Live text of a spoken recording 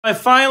I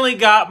finally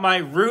got my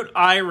Route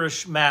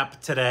Irish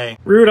map today.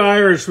 Route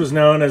Irish was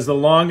known as the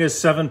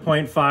longest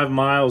 7.5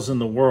 miles in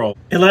the world.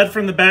 It led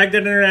from the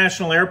Baghdad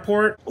International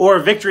Airport, or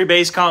Victory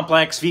Base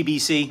Complex,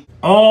 VBC,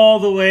 all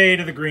the way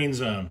to the Green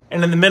Zone.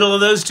 And in the middle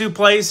of those two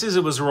places,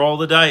 it was roll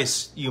the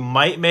dice. You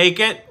might make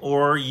it,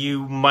 or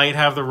you might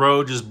have the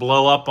road just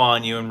blow up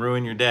on you and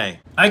ruin your day.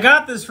 I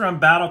got this from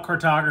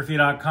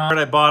battlecartography.com.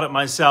 I bought it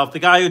myself. The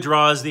guy who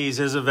draws these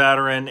is a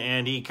veteran,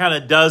 and he kind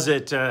of does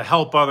it to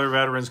help other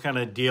veterans kind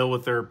of deal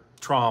with their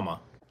trauma.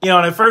 You know,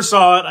 when I first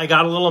saw it, I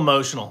got a little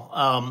emotional.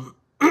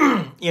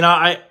 You know,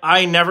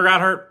 I never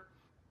got hurt.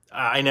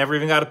 I never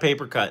even got a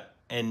paper cut,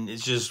 and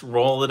it's just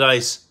roll the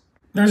dice.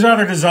 There's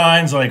other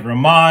designs like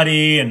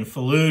Ramadi and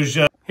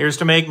Fallujah. Here's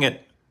to making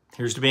it.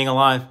 Here's to being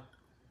alive.